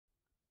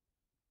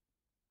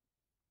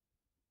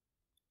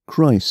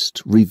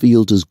Christ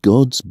revealed as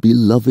God's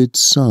beloved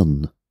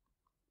Son.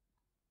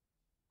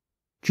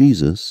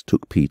 Jesus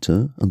took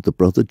Peter and the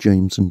brother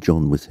James and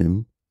John with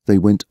him. They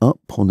went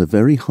up on a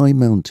very high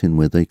mountain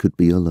where they could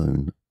be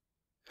alone.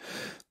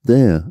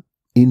 There,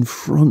 in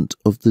front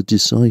of the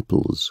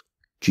disciples,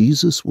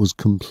 Jesus was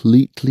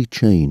completely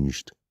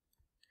changed.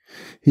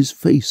 His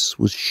face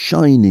was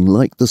shining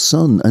like the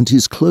sun, and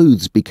his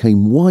clothes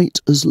became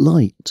white as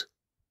light.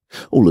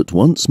 All at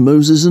once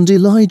Moses and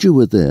Elijah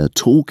were there,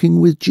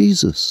 talking with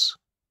Jesus.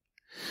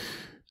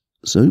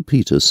 So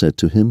Peter said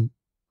to him,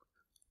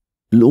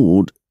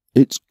 "Lord,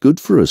 it's good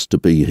for us to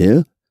be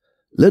here.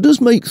 Let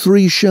us make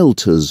 3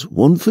 shelters,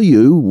 one for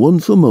you, one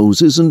for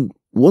Moses, and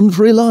one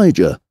for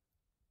Elijah."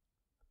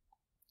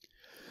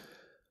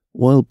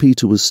 While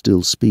Peter was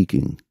still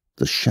speaking,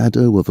 the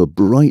shadow of a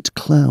bright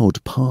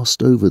cloud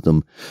passed over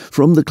them.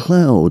 From the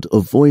cloud a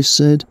voice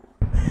said,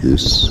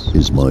 "This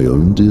is my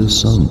own dear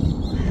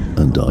Son,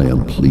 and I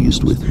am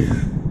pleased with him.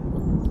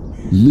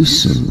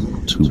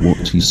 Listen to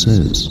what he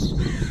says."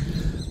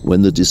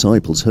 When the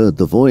disciples heard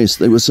the voice,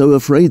 they were so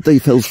afraid they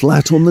fell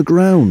flat on the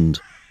ground.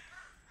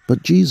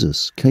 But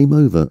Jesus came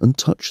over and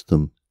touched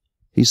them.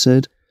 He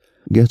said,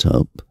 "Get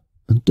up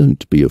and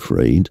don't be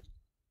afraid."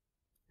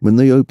 When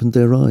they opened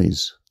their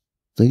eyes,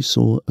 they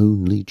saw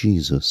only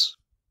Jesus.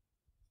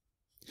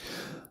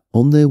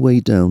 On their way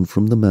down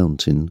from the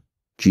mountain,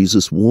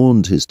 Jesus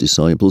warned his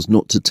disciples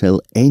not to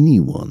tell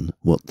anyone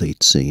what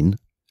they'd seen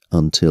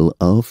until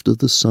after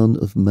the Son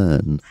of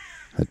Man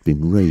had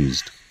been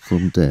raised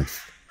from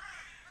death.